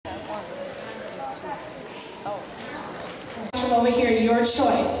over here, your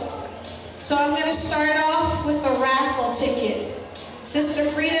choice. So I'm going to start off with the raffle ticket. Sister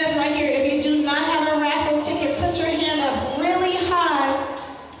Frida is right here. If you do not have a raffle ticket, put your hand up really high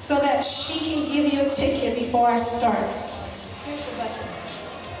so that she can give you a ticket before I start. Here's the bucket.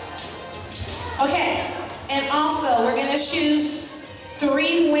 Okay, and also we're going to choose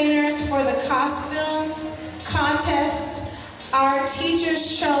 3 winners for the costume contest. Our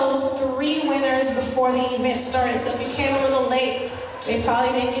teachers chose 3 winners before the event started, so if you came a little late, they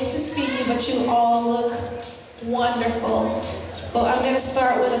probably didn't get to see you, but you all look wonderful. But I'm going to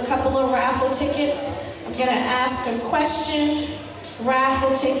start with a couple of raffle tickets. I'm going to ask a question,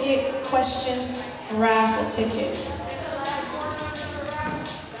 raffle ticket, question, raffle ticket.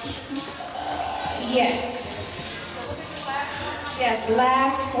 Yes. Yes,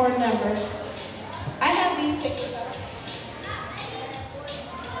 last 4 numbers. I have these tickets.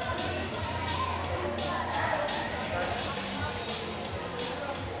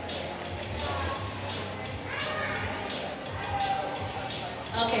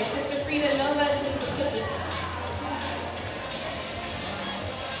 Okay, Sister Frida, nobody needs a ticket.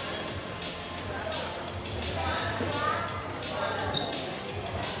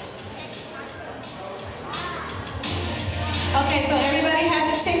 Okay, so everybody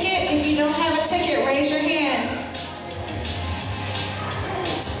has a ticket. If you don't have a ticket, raise your hand.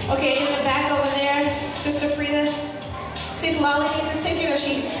 Okay, in the back over there, Sister Frida. See if Lolly needs a ticket or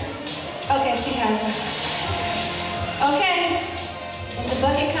she... Okay, she has one. Okay. When the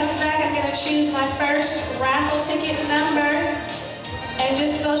bucket comes back, I'm going to choose my first raffle ticket number and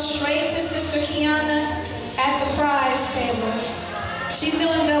just go straight to Sister Kiana at the prize table. She's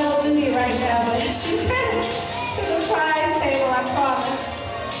doing double duty right now, but she's headed to the prize table, I promise.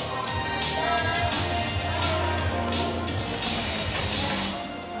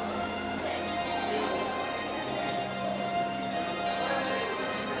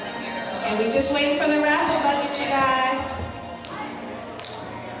 And we're just waiting for the raffle bucket, you guys.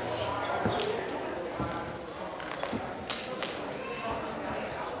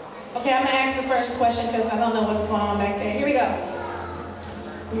 Okay, I'm going to ask the first question because I don't know what's going on back there. Here we go.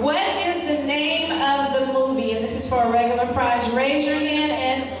 What is the name of the movie? And this is for a regular prize. Raise your hand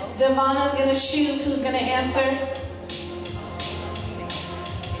and Devonna's going to choose who's going to answer.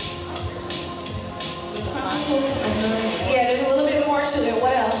 Yeah, there's a little bit more to it.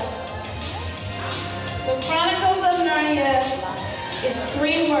 What else? The Chronicles of Narnia is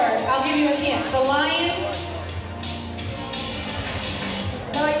 3 words. I'll give you a hint. The Lion.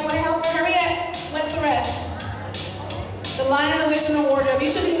 No, you want to help her? Hurry up. What's the rest? The Lion, the Witch, and the Wardrobe. You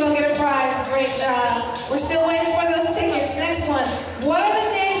 2 can go get a prize. Great job. We're still waiting for those tickets. Next one. What are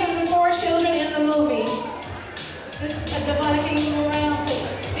the names of the 4 children in the movie? Devonna, can you move around to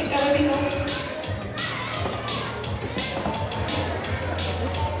think other people?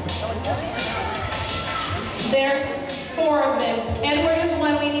 There's 4 of them. Edward is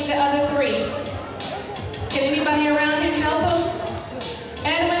 1. We need the other 3. Can anybody around him help him?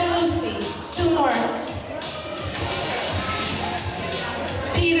 Edward and Lucy. It's 2 more.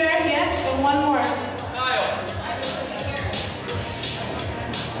 Peter, yes, and 1 more. Kyle.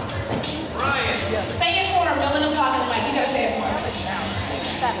 Ryan. Say it for him. Don't let him talk in the mic. You gotta say it for him.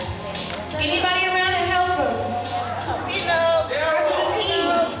 Anybody around him help him? He knows. Starts with an E.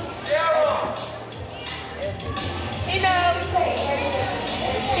 Daryl. He knows.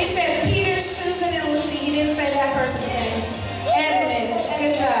 He said Peter, Susan, and Lucy. He didn't say that person's name. Edmund.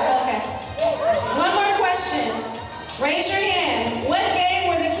 Good job. Okay. 1 more question. Raise your hand. What game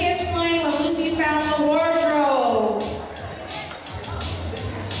were the kids playing when Lucy found the wardrobe?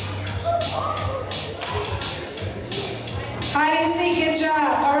 Hide and seek. Good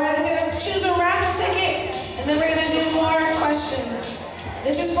job. All right, we're going to choose a raffle ticket, and then we're going to do more questions.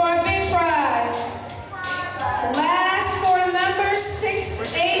 This is for a big prize. Last 4 numbers,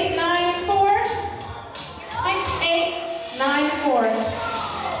 6894. 6894.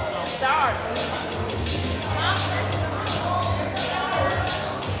 Start.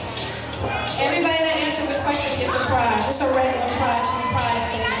 Everybody that answered the question gets a prize. Just a regular prize from the prize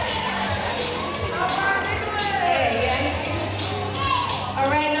team. Hey, yeah. All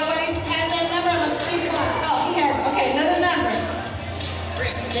right, nobody has that number. I'm going to keep going. Oh, he has. Okay, another number.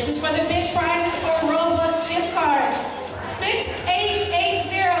 This is for the big prizes or Robux gift card.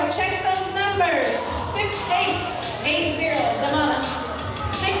 6880. Check those numbers. 6880. Damana.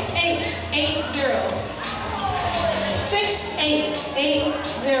 6880.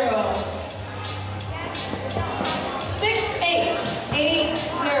 6880. 6880.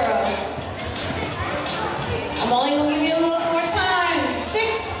 I'm only going to give you a little more time.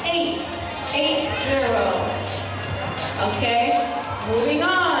 6880. Okay?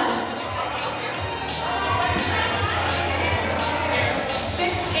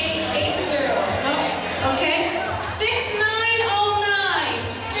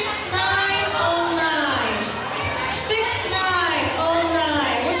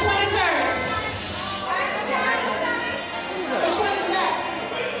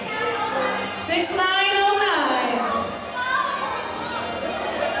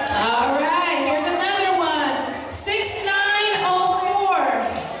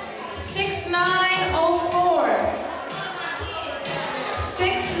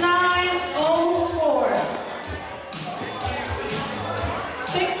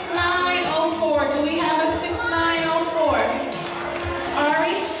 6904. Do we have a 6904?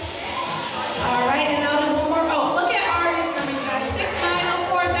 Ari? All right, and now do one more. Oh, look at Ari's number, you guys.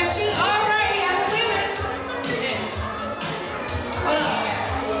 6904, is that you? All right, we have a winner. Hold on.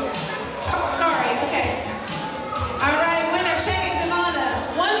 Oh, sorry, okay. All right, winner, check it, Devonna.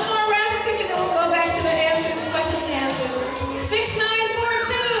 One more raffle ticket, then we'll go back to the answers, questions and answers.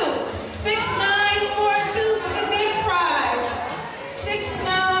 6942. 6942 for the big prize.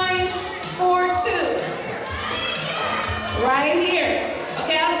 6942. Right here.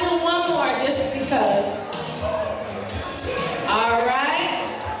 Okay, I'll do one more just because. All right.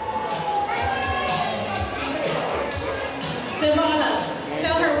 Devonna,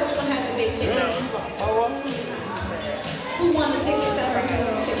 tell her which one has the big tickets. Who won the ticket? Tell her who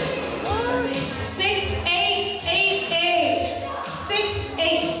won the tickets. 6888.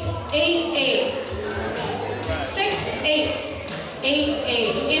 6888.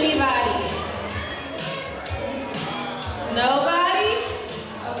 6888. Anybody? Nobody?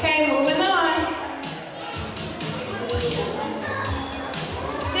 Okay, moving on.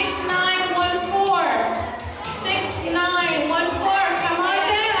 6914. 6914. Come on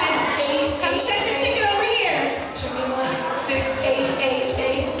down. Come check your ticket over here.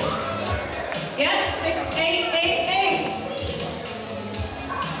 6888. Yep, 6888.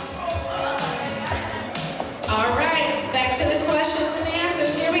 All right, back to the questions and the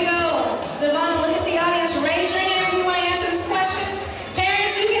answers. Here we go. Devonna, look at the audience. Raise your hand if you want to answer this question.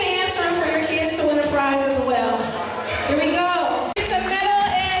 Parents, you can answer them for your kids to win a prize as well. Here we go. It's a medal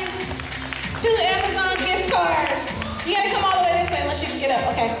and 2 Amazon gift cards. You gotta come all the way this way unless you can get up,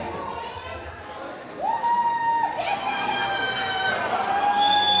 okay?